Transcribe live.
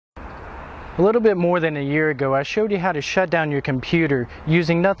A little bit more than a year ago, I showed you how to shut down your computer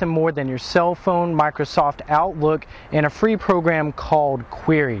using nothing more than your cell phone, Microsoft Outlook, and a free program called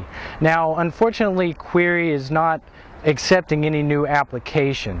Query. Now, unfortunately, Query is not accepting any new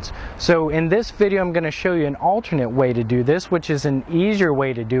applications. So in this video, I'm going to show you an alternate way to do this, which is an easier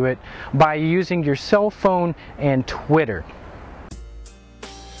way to do it by using your cell phone and Twitter.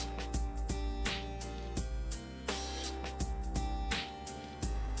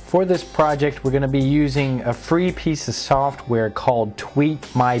 For this project, we're going to be using a free piece of software called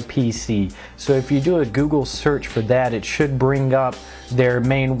Tweet My PC. So if you do a Google search for that, it should bring up their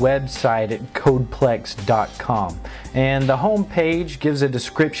main website at codeplex.com. And the home page gives a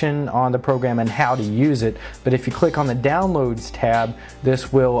description on the program and how to use it, but if you click on the Downloads tab,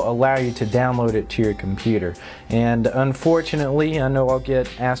 this will allow you to download it to your computer. And unfortunately, I know I'll get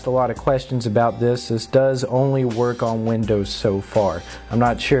asked a lot of questions about this. This does only work on Windows so far. I'm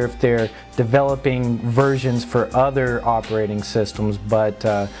not sure if they're developing versions for other operating systems, but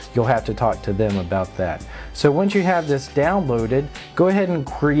you'll have to talk to them about that. So once you have this downloaded, go ahead and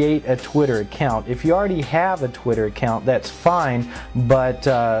create a Twitter account. If you already have a Twitter account, that's fine, but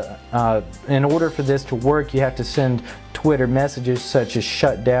in order for this to work, you have to send Twitter messages such as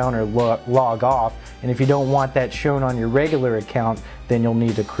shut down or log off, and if you don't want that shown on your regular account, then you'll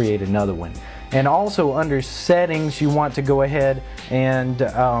need to create another one. And also under settings, you want to go ahead and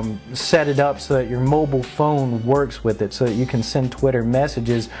set it up so that your mobile phone works with it, so that you can send Twitter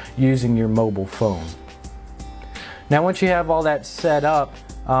messages using your mobile phone. Now once you have all that set up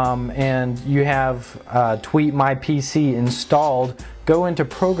and you have Tweet My PC installed, go into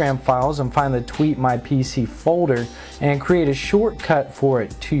Program Files and find the Tweet My PC folder and create a shortcut for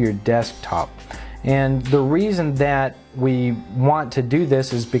it to your desktop. And the reason that we want to do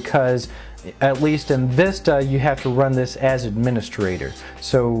this is because, at least in Vista, you have to run this as administrator.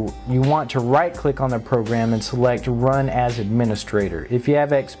 So you want to right click on the program and select Run as Administrator. If you have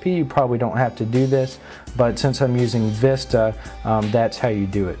XP, you probably don't have to do this, but since I'm using Vista, that's how you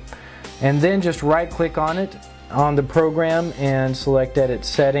do it. And then just right click on it, on the program, and select Edit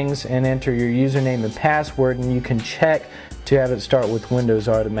Settings and enter your username and password, and you can check to have it start with Windows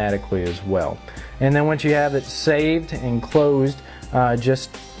automatically as well. And then once you have it saved and closed, just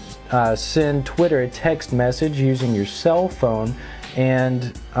send Twitter a text message using your cell phone, and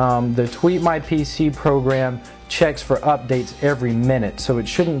the Tweet My PC program checks for updates every minute, so it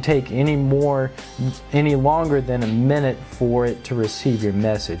shouldn't take any longer than a minute for it to receive your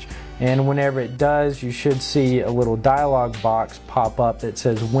message. And whenever it does, you should see a little dialog box pop up that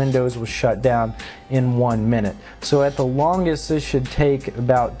says Windows will shut down in 1 minute. So at the longest, this should take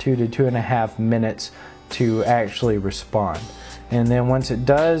about 2 to 2.5 minutes to actually respond. And then once it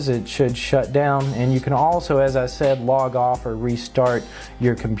does, it should shut down, and you can also, as I said, log off or restart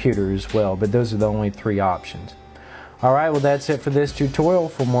your computer as well, but those are the only 3 options. Alright, well that's it for this tutorial.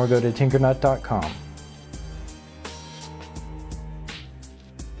 For more, go to Tinkernut.com.